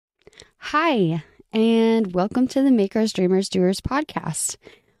Hi, and welcome to the Makers, Dreamers, Doers podcast.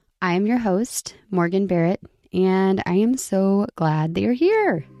 I am your host, Morgan Barrett, and I am so glad that you're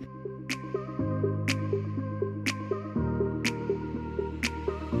here.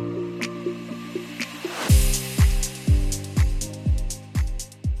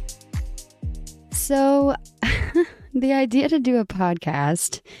 So, the idea to do a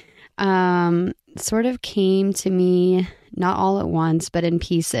podcast sort of came to me not all at once, but in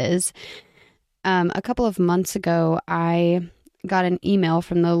pieces. A couple of months ago, I got an email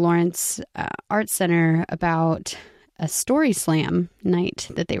from the Lawrence Arts Center about a story slam night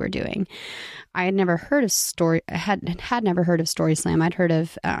that they were doing. I had never heard of had never heard of story slam. I'd heard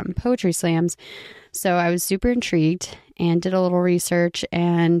of poetry slams, so I was super intrigued and did a little research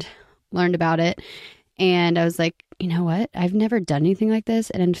and learned about it. And I was like, you know what? I've never done anything like this,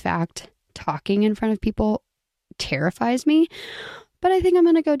 and in fact, talking in front of people terrifies me, but I think I'm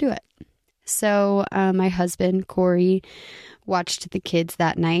going to go do it. So my husband, Corey, watched the kids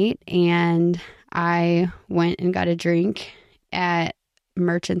that night, and I went and got a drink at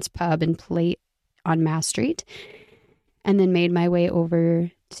Merchant's Pub and Plate on Mass Street, and then made my way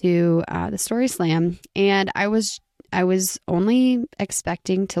over to the Story Slam. And I was only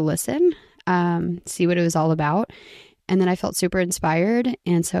expecting to listen, see what it was all about. And then I felt super inspired.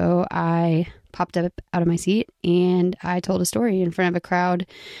 And so I popped up out of my seat and I told a story in front of a crowd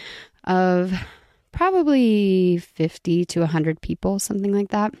of probably 50 to 100 people, something like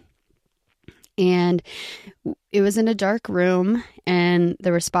that. And it was in a dark room and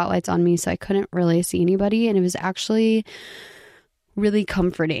there were spotlights on me, so I couldn't really see anybody. And it was actually really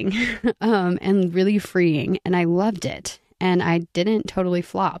comforting and really freeing. And I loved it. And I didn't totally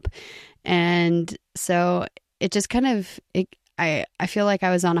flop. And so it just kind of, I feel like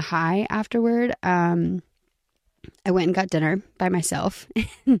I was on a high afterward. I went and got dinner by myself.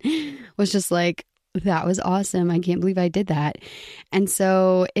 Was just like, that was awesome. I can't believe I did that. And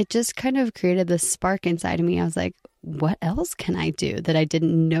so it just kind of created this spark inside of me. I was like, what else can I do that I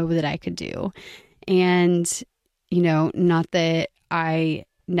didn't know that I could do? And, you know, not that I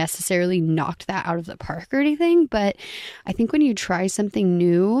necessarily knocked that out of the park or anything, but I think when you try something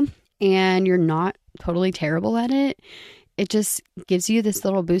new and you're not totally terrible at it, it just gives you this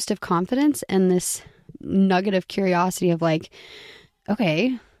little boost of confidence and this nugget of curiosity of like,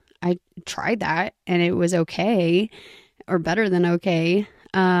 okay, I tried that and it was okay or better than okay.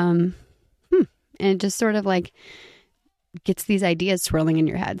 And it just sort of like gets these ideas swirling in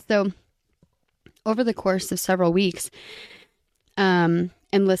your head. So over the course of several weeks, and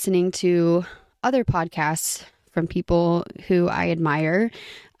listening to other podcasts from people who I admire,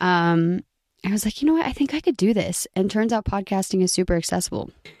 I was like, you know what? I think I could do this. And turns out podcasting is super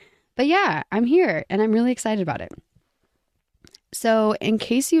accessible. But yeah, I'm here and I'm really excited about it. So in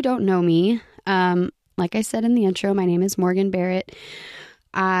case you don't know me, like I said in the intro, my name is Morgan Barrett.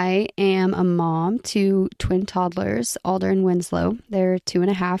 I am a mom to twin toddlers, Alder and Winslow. They're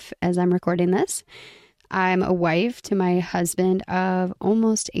 2.5 as I'm recording this. I'm a wife to my husband of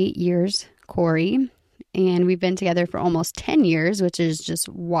almost 8 years, Corey, and we've been together for almost 10 years, which is just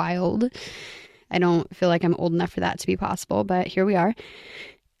wild. I don't feel like I'm old enough for that to be possible, but here we are.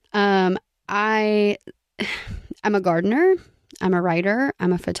 I'm a gardener. I'm a writer.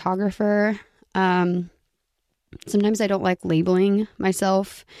 I'm a photographer. Sometimes I don't like labeling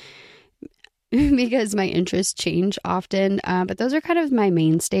myself because my interests change often. But those are kind of my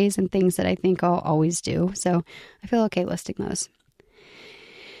mainstays and things that I think I'll always do. So I feel okay listing those.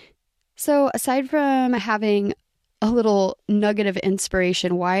 So aside from having a little nugget of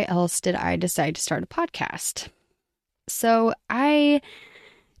inspiration, why else did I decide to start a podcast? So I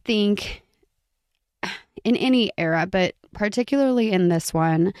think in any era, but particularly in this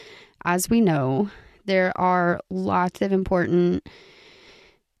one, as we know, there are lots of important,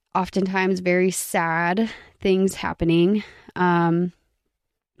 oftentimes very sad things happening on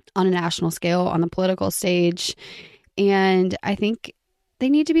a national scale, on the political stage. And I think they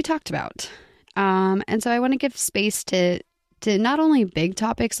need to be talked about. And so I want to give space to not only big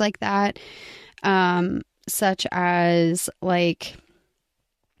topics like that, such as like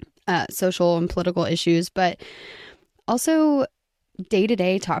social and political issues, but also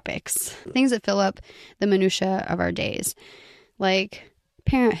day-to-day topics, things that fill up the minutia of our days, like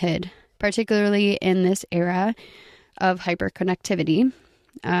parenthood, particularly in this era of hyperconnectivity.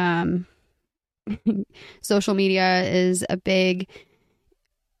 Social media is a big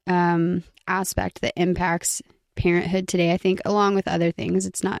aspect that impacts parenthood today, I think, along with other things.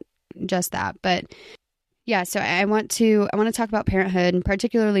 It's not just that, but yeah, so I want to talk about parenthood and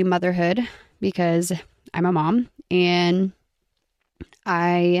particularly motherhood because I'm a mom, and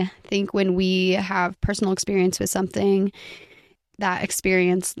I think when we have personal experience with something, that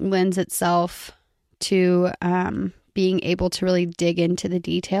experience lends itself to being able to really dig into the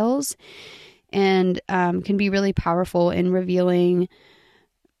details, and can be really powerful in revealing,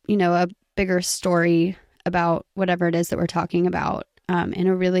 a bigger story about whatever it is that we're talking about in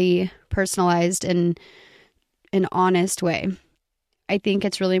a really personalized and an honest way. I think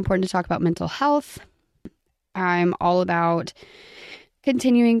it's really important to talk about mental health. I'm all about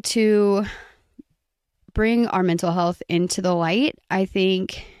continuing to bring our mental health into the light. I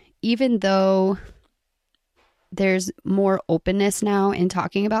think even though there's more openness now in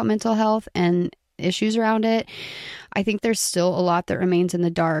talking about mental health and issues around it, I think there's still a lot that remains in the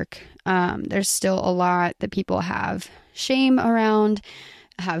dark. There's still a lot that people have shame around,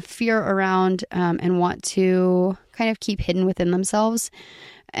 have fear around, and want to kind of keep hidden within themselves.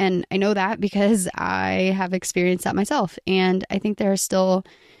 And I know that because I have experienced that myself. And I think there are still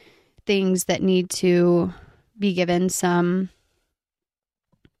things that need to be given some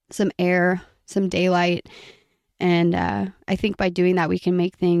air, some daylight. And I think by doing that, we can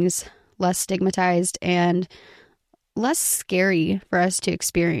make things less stigmatized and less scary for us to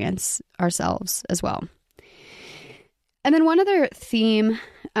experience ourselves as well. And then one other theme,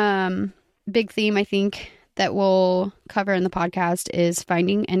 big theme, I think, that we'll cover in the podcast is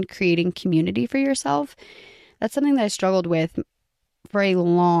finding and creating community for yourself. That's something that I struggled with for a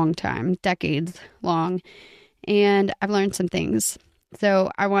long time, decades long, and I've learned some things. So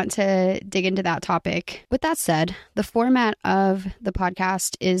I want to dig into that topic. With that said, the format of the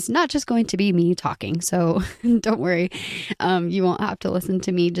podcast is not just going to be me talking, so don't worry. You won't have to listen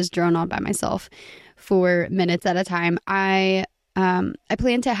to me just drone on by myself for minutes at a time. I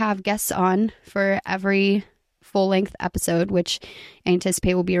plan to have guests on for every full-length episode, which I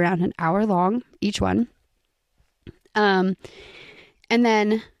anticipate will be around an hour long, each one. And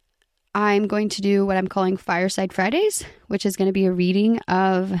then I'm going to do what I'm calling Fireside Fridays, which is going to be a reading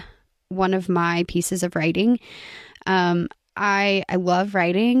of one of my pieces of writing. I love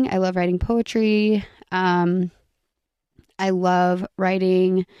writing. I love writing poetry. I love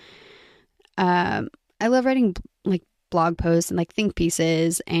writing like blog posts and like think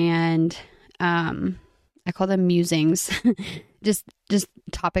pieces, and I call them musings. just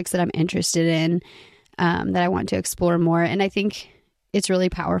topics that I'm interested in, that I want to explore more. And I think it's really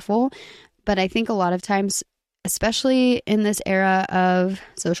powerful. But I think a lot of times, especially in this era of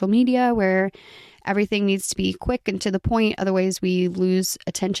social media where everything needs to be quick and to the point, otherwise we lose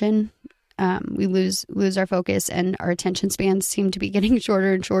attention. We lose our focus, and our attention spans seem to be getting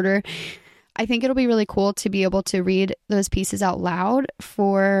shorter and shorter. I think it'll be really cool to be able to read those pieces out loud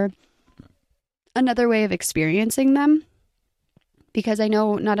for another way of experiencing them, because I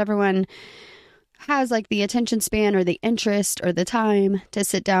know not everyone has like the attention span or the interest or the time to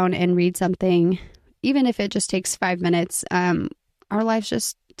sit down and read something, even if it just takes 5 minutes. Our lives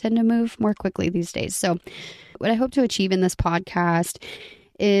just tend to move more quickly these days. So what I hope to achieve in this podcast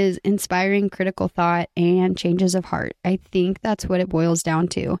is inspiring critical thought and changes of heart. I think that's what it boils down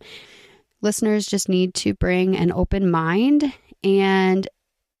to. Listeners just need to bring an open mind and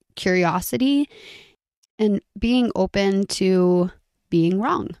curiosity and being open to being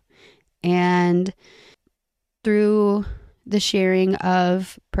wrong. And through the sharing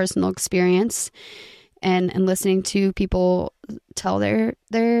of personal experience and listening to people tell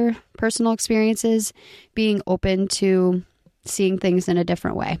their personal experiences, being open to seeing things in a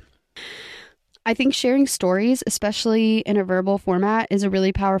different way. I think sharing stories, especially in a verbal format, is a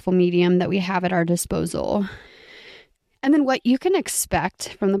really powerful medium that we have at our disposal. And then what you can expect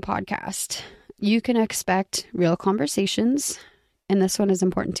from the podcast. You can expect real conversations, and this one is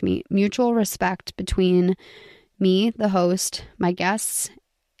important to me, mutual respect between me, the host, my guests,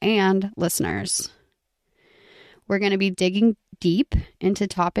 and listeners. We're going to be digging deep into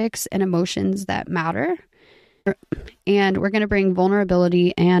topics and emotions that matter, and we're going to bring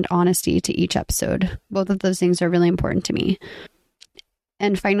vulnerability and honesty to each episode. Both of those things are really important to me.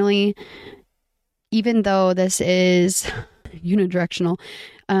 And finally, even though this is unidirectional,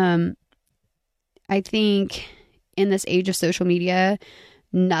 I think in this age of social media,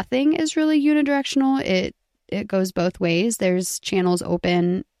 nothing is really unidirectional. It goes both ways. There's channels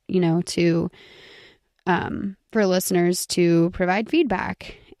open, to for listeners to provide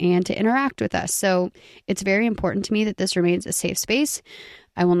feedback and to interact with us. So it's very important to me that this remains a safe space.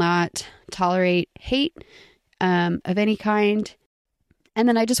 I will not tolerate hate of any kind. And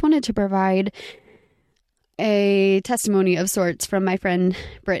then I just wanted to provide a testimony of sorts from my friend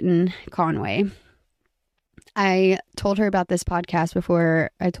Britton Conway. I told her about this podcast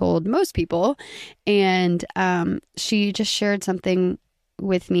before I told most people, and she just shared something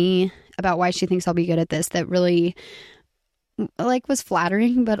with me about why she thinks I'll be good at this that really was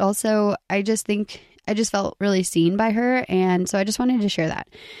flattering, but also I just felt really seen by her, and so I just wanted to share that.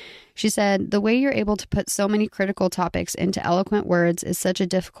 She said, "The way you're able to put so many critical topics into eloquent words is such a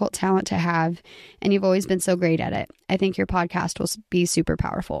difficult talent to have, and you've always been so great at it. I think your podcast will be super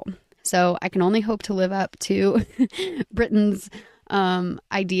powerful." So I can only hope to live up to Britton's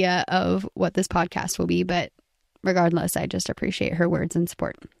idea of what this podcast will be. But regardless, I just appreciate her words and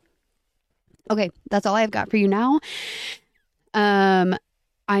support. Okay, that's all I've got for you now. I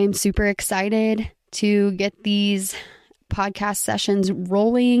am super excited to get these podcast sessions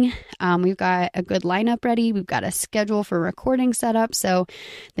rolling. We've got a good lineup ready. We've got a schedule for recording set up. So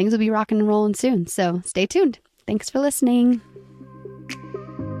things will be rocking and rolling soon. So stay tuned. Thanks for listening.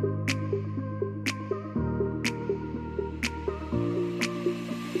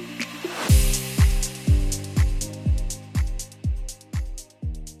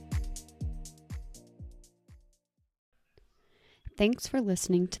 Thanks for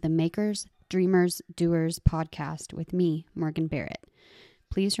listening to the Makers, Dreamers, Doers podcast with me, Morgan Barrett.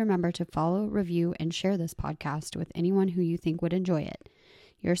 Please remember to follow, review, and share this podcast with anyone who you think would enjoy it.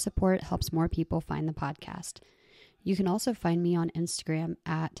 Your support helps more people find the podcast. You can also find me on Instagram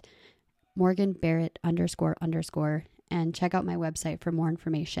at morganbarrett__ and check out my website for more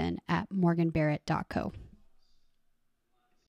information at morganbarrett.co.